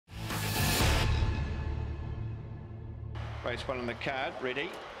Race 1 on the card, ready.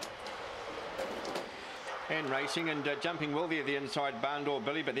 And racing and jumping well there, the inside barn door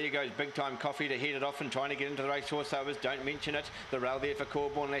Billy, but there goes Big Time Coffee to head it off and trying to get into the racehorse overs. Don't mention it. The rail there for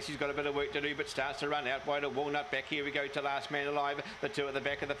Corborn Lassie's got a bit of work to do, but starts to run out wide of Walnut. Back here we go to Last Man Alive. The two at the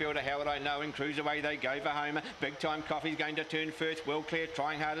back of the field are How Would I Know and Cruise Away. They go for home. Big Time Coffee's going to turn first. Well clear,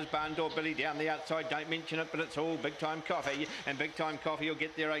 trying hard as barn door Billy down the outside. Don't mention it, but it's all Big Time Coffee, and Big Time Coffee will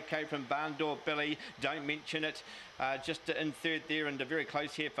get there okay from barn door Billy. Don't mention it. Just in third there and very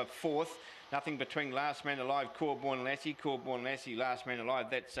close here for fourth. Nothing between Last Man Alive, Corborn Lassie, Last Man Alive.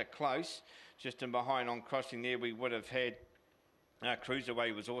 That's close. Just in behind on crossing there, we would have had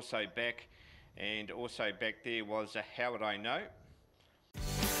Cruiserway was also back, and also back there was How Would I Know.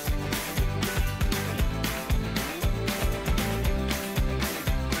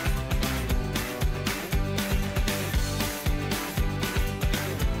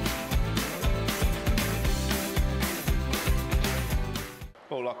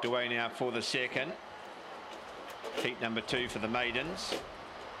 All locked away now for the second. Heat number 2 for the maidens.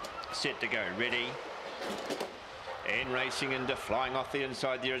 Set to go, ready. And racing and flying off the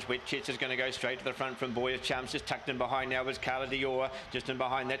inside there is Wet Chester's going to go straight to the front from Boyer's Charms. Just tucked in behind now is Carla Dior. Just in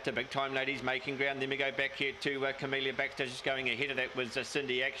behind that to Big Time Ladies making ground. Then we go back here to Camellia Baxter. Just going ahead of that was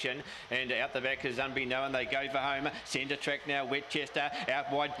Cindy Action. And out the back is Unbeknown. They go for home. Centre track now, Wet Chester.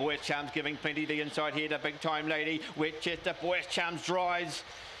 Out wide, Boyer's Charms giving plenty the inside here to Big Time Lady. Wet Chester, Boyer's Charms dries.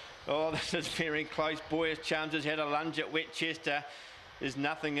 Oh, this is very close. Boyer's Charms has had a lunge at Wet Chester. There's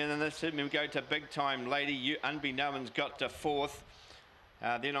nothing in this. We go to Big Time Lady. Unbeknown's got to fourth.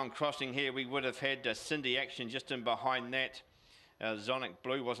 Then on crossing here, we would have had Cindy Action just in behind that. Zonic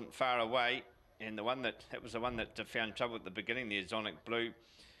Blue wasn't far away, and that was the one that found trouble at the beginning there, Zonic Blue.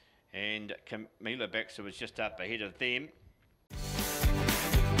 And Camila Baxter was just up ahead of them.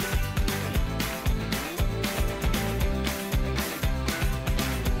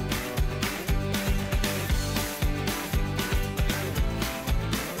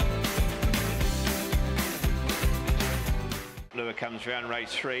 Lua comes round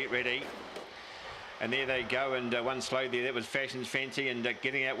race 3, ready. And there they go, and one slow there, that was Fashion's Fancy, and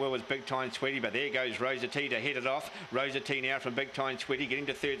getting out well was Big Time Sweetie, but there goes Rosa T to head it off. Rosa T now from Big Time Sweetie, getting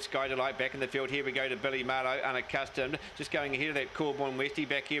to third, Sky Delight back in the field. Here we go to Billy Marlowe, Unaccustomed, just going ahead of that Corborn Westie.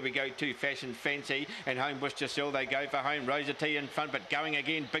 Back here we go to Fashion's Fancy, and Homebush Giselle, they go for home. Rosa T in front, but going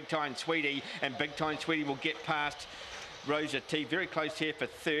again, Big Time Sweetie, and Big Time Sweetie will get past Rosa T. Very close here for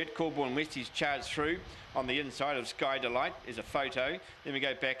third. Corborn Westie's charged through. On the inside of Sky Delight is a photo. Then we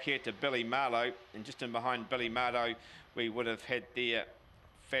go back here to Billy Marlowe, and just in behind Billy Marlowe we would have had their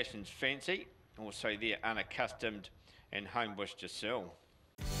Fashion's Fancy, also their Unaccustomed, and Homebush Giselle.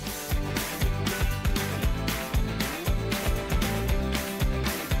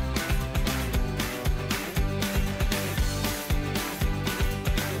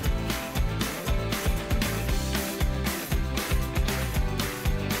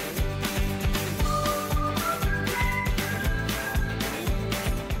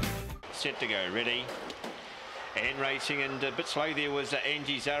 Set to go, ready. And racing, and a bit slow there was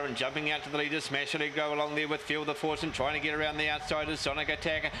Angie Zarin jumping out to the leader. Smash It go along there with Feel the Force and trying to get around the outside is Sonic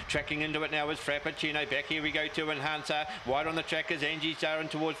Attack. Tracking into it now is Frappuccino. Back here we go to Enhancer. Wide on the track is Angie Zarin.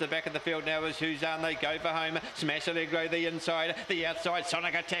 Towards the back of the field now is Huzan. They go for home. Smash It go the inside. The outside,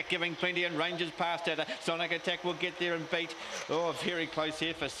 Sonic Attack giving plenty and ranges past it. Sonic Attack will get there and beat. Oh, very close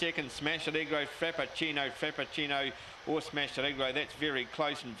here for second. Smash It Frappuccino. Or Smash Allegro, that's very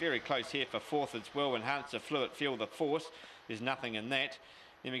close, and very close here for fourth as well. Enhancer Fluid, Feel the Force, there's nothing in that.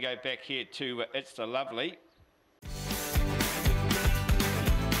 Then we go back here to It's the Lovely.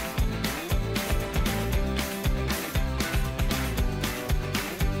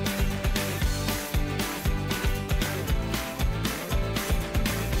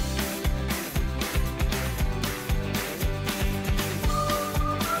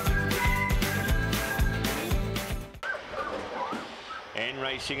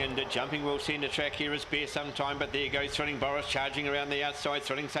 Racing and jumping will send a track here is Bear sometime, but there goes Thrilling Boris charging around the outside.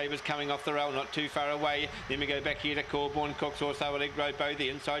 Thrilling Sabres coming off the rail, not too far away. Then we go back here to Corborn Cooks, also Allegro Bow, the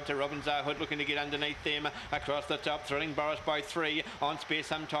inside to Robin Zahud looking to get underneath them. Across the top, Thrilling Boris by 3. On Spare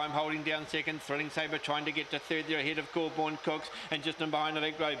sometime holding down second. Thrilling Sabre trying to get to third. They're ahead of Corborn Cooks and just in behind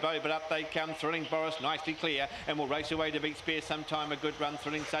Allegro Bow, but up they come. Thrilling Boris nicely clear and will race away to beat Spare sometime. A good run.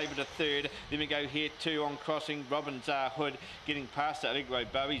 Thrilling Sabre to third. Then we go here too on crossing. Robin Zahud getting past Allegro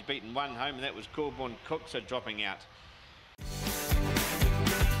Bow. He's beaten one home, and that was Corborn Cooks dropping out.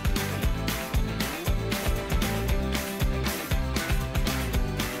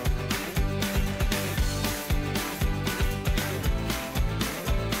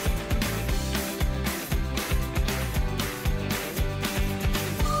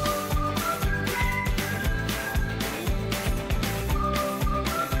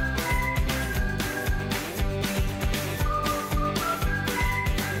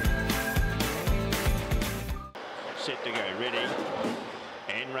 Set to go, ready.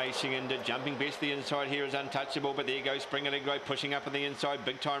 And racing into jumping best the inside here is Untouchable, but there goes Spring Allegro pushing up on the inside.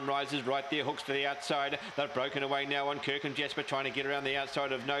 Big Time Rises right there, hooks to the outside. They've broken away now on Kirkham Jasper, trying to get around the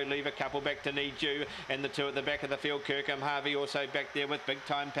outside of No Leave. A couple back to Need You, and the two at the back of the field. Kirkham Harvey also back there with Big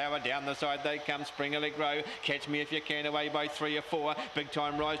Time Power. Down the side they come. Spring Allegro, Catch Me If You Can, away by 3 or 4. Big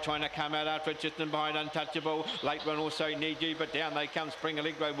Time Rise trying to come out after it, just in behind Untouchable. Late one also Need You, but down they come. Spring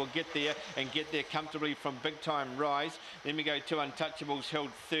Allegro will get there and get there comfortably from Big Time Rise. Then we go to Untouchables, held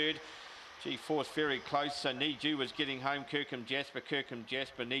third. G-Force very close, so Need You was getting home. Kirkham Jasper,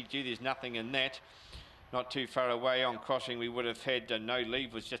 Need You, there's nothing in that. Not too far away on crossing we would have had No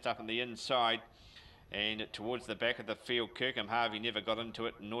Leave was just up on the inside. And towards the back of the field, Kirkham Harvey never got into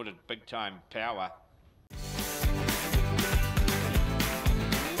it, nor did Big Time Power.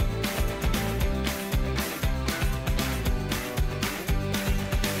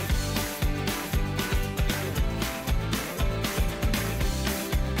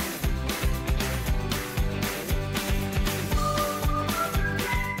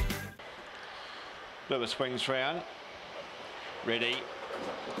 Bit of a swings round, ready,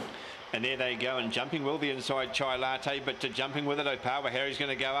 and there they go, and jumping well the inside Chai Latte, but to jumping with it Opawa Harry's going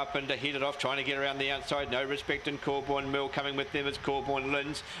to go up and to head it off, trying to get around the outside. No Respect and Corborn Mill coming with them as Corborn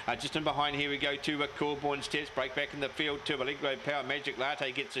Lins. Just in behind here we go to Corborn Steps, break back in the field to Allegro Power. Magic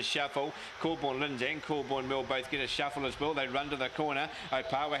Latte gets a shuffle. Corborn Lins and Corborn Mill both get a shuffle as well. They run to the corner.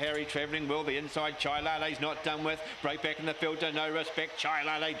 Opawa Harry travelling well the inside. Chai Latte's not done with. Break back in the field to No Respect. Chai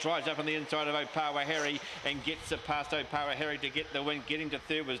Latte drives up on the inside of Opawa Harry and gets it past Opawa Harry to get the win. Getting to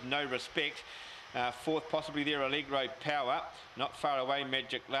third was No Respect. Fourth possibly there Allegro Power. Not far away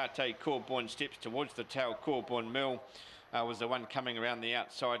Magic Latte. Corborn Steps towards the tail. Corborn Mill was the one coming around the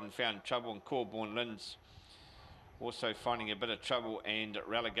outside and found trouble, and Corborn Lins also finding a bit of trouble and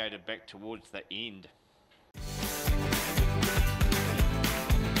relegated back towards the end.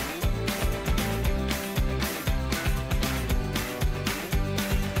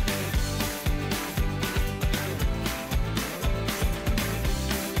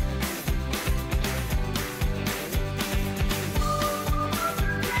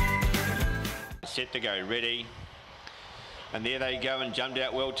 Set to go, ready. And there they go, and jumped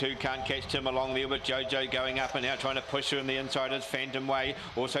out well too. Can't Catch Tim along there with Jojo going up and now trying to push her in the inside as Phantom Way.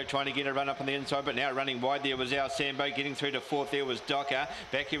 Also trying to get a run up on the inside, but now running wide there was our Sambo. Getting through to fourth there was Docker.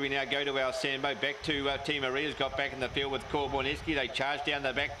 Back here we now go to our Sambo. Back to Team Maria's got back in the field with Corborneski. They charge down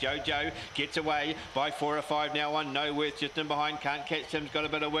the back. Jojo gets away by 4 or 5 now on No Worth. Just in behind Can't Catch Tim's got a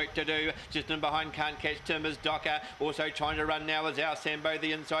bit of work to do. Just in behind Can't Catch Tim is Docker. Also trying to run now is our Sambo.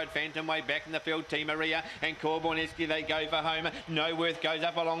 The inside Phantom Way back in the field. Team Maria and Corborneski, they go for home. No Worth goes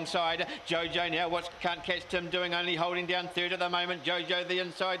up alongside Jojo now. What's Can't Catch Tim doing? Only holding down third at the moment. Jojo the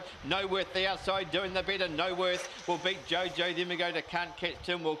inside. No Worth the outside doing the better. No Worth will beat Jojo. Then we go to Can't Catch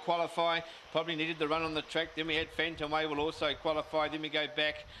Tim will qualify. Probably needed the run on the track. Then we had Phantom Way will also qualify. Then we go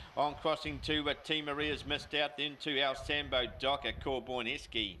back on crossing to Team Maria's missed out. Then to our Sambo Docker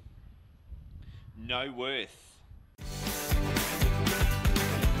Corborneski. No Worth.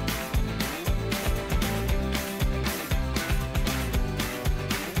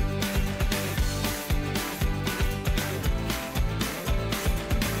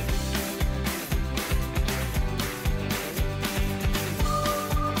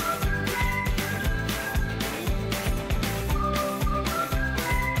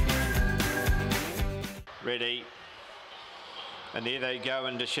 Ready. And there they go,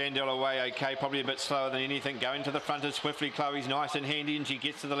 and Shandell away okay, probably a bit slower than anything. Going to the front is Swiftly. Chloe's nice and handy, and she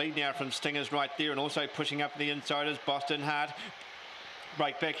gets to the lead now from Stingers right there, and also pushing up the inside is Boston Hart.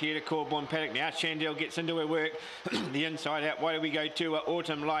 Break back here to Corborn Paddock. Now Shandell gets into her work. The inside out. Why do we go to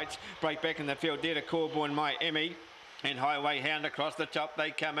Autumn Lights? Break back in the field there to Corborn My Emmy. And Highway Hound across the top. They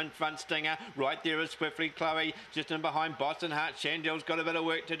come in front. Stinger right there is Swiftly. Chloe just in behind Boston Hart. Shandell's got a bit of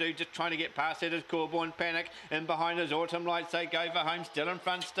work to do, just trying to get past it as Corborn Panic. In behind is Autumn Lights. They go for home. Still in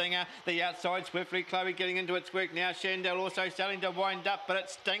front Stinger. The outside Swiftly. Chloe getting into its work now. Shandell also starting to wind up, but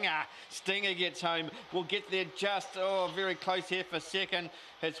it's Stinger. Stinger gets home. We'll get there just very close here for second.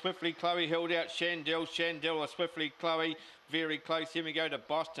 Has Swiftly Chloe held out Shandell. Shandell or Swiftly Chloe very close. Here we go to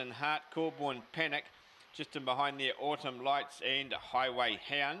Boston Hart. Corborn Panic. Just in behind there, Autumn Lights and Highway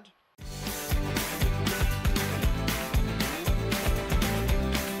Hound.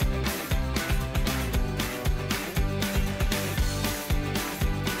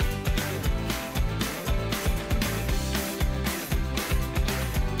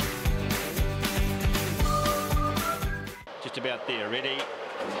 Just about there, ready.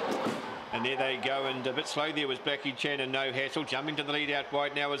 And And there they go, and a bit slow there was Blackie Chan and No Hassle. Jumping to the lead out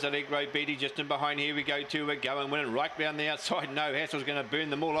wide now is Allegro Beatty. Just in behind, here we go to a go and win. Right round the outside, No Hassle's going to burn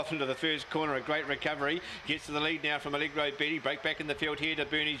them all off into the first corner. A great recovery. Gets to the lead now from Allegro Beatty. Break back in the field here to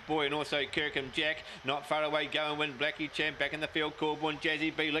Bernie's Boy and also Kirkham Jack. Not far away, go and win. Blackie Chan back in the field. Corborn,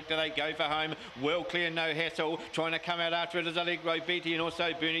 Jazzy B. Lick, do they go for home? Well clear, No Hassle. Trying to come out after it is Allegro Beatty and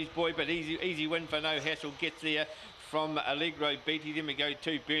also Bernie's Boy, but easy win for No Hassle. Gets there from Allegro Beatty. Then we go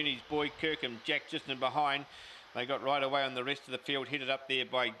to Bernie's Boy, Kirkham Jack just in behind. They got right away on the rest of the field, headed up there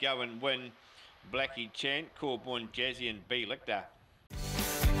by Go and Win, Blackie Chan, Corborn, Jazzy and B. Lichter.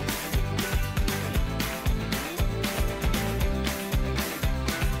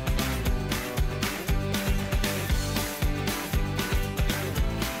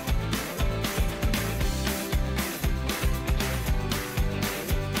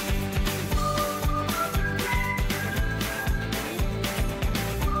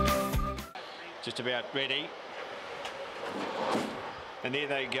 Just about ready. And there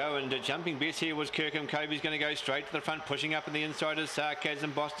they go, and jumping best here was Kirkham Kobe's going to go straight to the front, pushing up on the inside is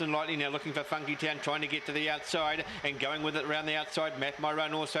Sarcasm, Boston Lightly now looking for Funky Town, trying to get to the outside and going with it around the outside. Map My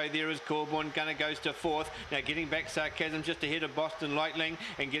Run also there is Corborn, Gunner goes to fourth. Now getting back Sarcasm just ahead of Boston Lightning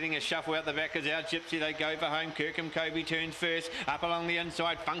and getting a shuffle out the back is our Gypsy. They go for home. Kirkham Kobe turns first, up along the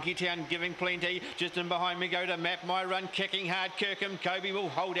inside. Funky Town giving plenty. Just in behind we go to Map My Run, kicking hard. Kirkham Kobe will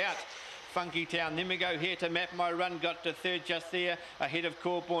hold out Funky Town. Then we go here to Map My Run, got to third just there, ahead of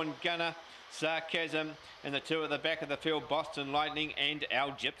Corborn, Gunner, Sarcasm, and the two at the back of the field, Boston Lightning and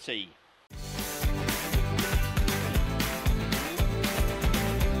Our Gypsy.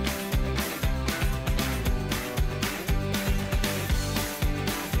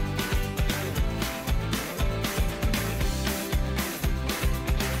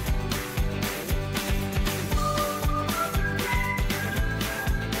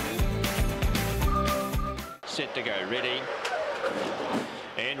 Set to go, ready.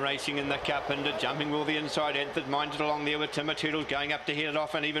 And racing in the cup and jumping will the inside. Edford minded along there with Timber Toodles going up to head it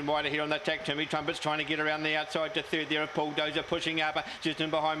off and even wider here on the tack. Timmy Trumpets trying to get around the outside to third there. A Bulldozer pushing up. Just in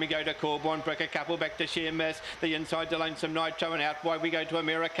behind we go to Corborn, Brick, a couple back to Sheer Miss. The inside to Lonesome Nitro and out wide we go to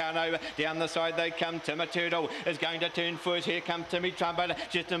Americano. Down the side they come. Timber Turtle is going to turn first. Here comes Timmy Trumpet.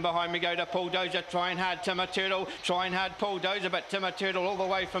 Just in behind we go to Bulldozer, trying hard. Timber Turtle trying hard. Bulldozer, but Timber Turtle all the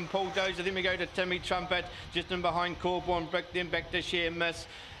way from Bulldozer. Then we go to Timmy Trumpet. Just in behind Corborn, Brick, then back to Sheer Miss.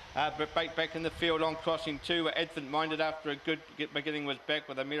 Back in the field on crossing two. Advent minded after a good beginning was back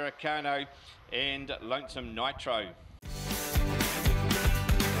with Americano and Lonesome Nitro.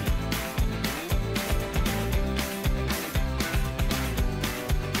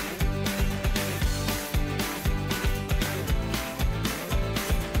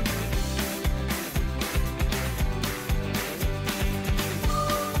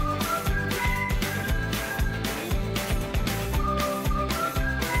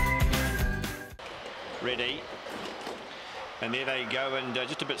 Ready. And there they go, and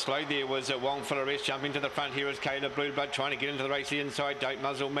just a bit slow there was Wong Flores jumping to the front. Here is Caleb Blueblood trying to get into the race the inside. Don't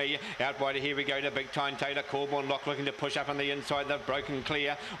Muzzle Me. Out wider here we go to Big Time Taylor. Corborn Lock looking to push up on the inside. They've broken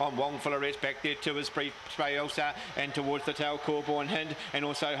clear on Wong Flores. Back there to his Spray Elsa and towards the tail Corborn Hint. And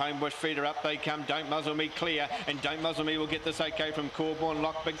also Homebush Feeder up they come. Don't Muzzle Me clear. And Don't Muzzle Me will get this okay from Corborn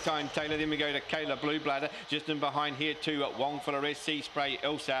Lock. Big Time Taylor. Then we go to Caleb Blueblood. Just in behind here to Wong Flores. Sea Spray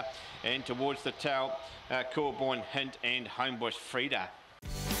Elsa. And towards the tail Corborn Hint and Homebush Frida.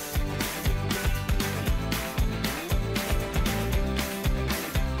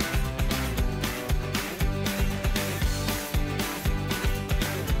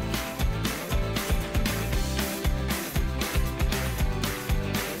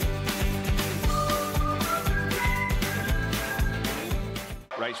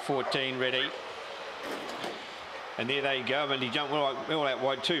 Race 14 ready. And there they go, and he jumped well out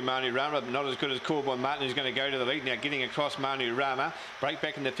wide too, Manu Rama, but not as good as Corborn Martin, who's going to go to the lead now, getting across Manu Rama. Break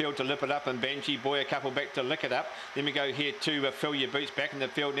back in the field to Lip It Up, and Banshee Boy a couple back to Lick It Up. Then we go here to Fill Your Boots back in the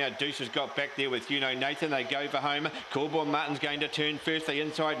field now. Deuce has got back there with Nathan. They go for home. Corborn Martin's going to turn first. The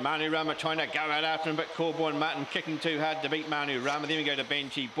inside, Manu Rama trying to go out after him, but Corborn Martin kicking too hard to beat Manu Rama. Then we go to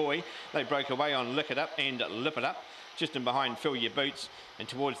Banshee Boy. They broke away on Lick It Up and Lip It Up. Just in behind Fill Your Boots, and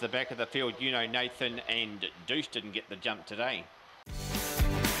towards the back of the field Nathan and Deuce didn't get the jump today.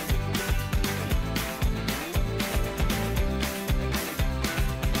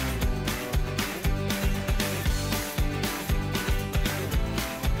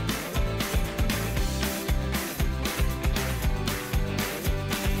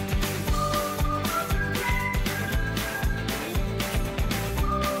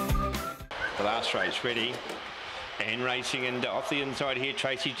 The last race ready. And racing and off the inside here,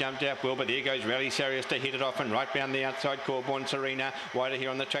 Tracy jumped out well, but there goes Rally Sarius to hit it off and right down the outside, Corborn Serena. Wider here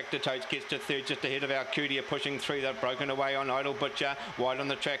on the track to Totes, gets to third just ahead of Alcudia, pushing through. They've broken away on Idle Butcher. Wide on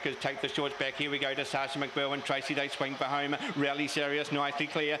the track as take the shorts back. Here we go to Sasha McBurl and Tracy. They swing for home. Rally Sarius nicely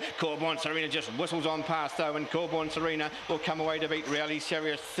clear. Corborn Serena just whistles on past though, and Corborn Serena will come away to beat Rally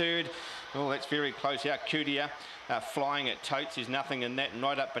Sarius third. Oh, that's very close. Alcudia flying at Totes is nothing in that, and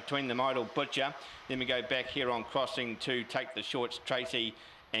right up between them, Idle Butcher. Then we go back here on crossing to take the shorts, Tracy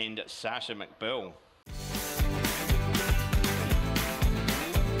and Sasha McBurl.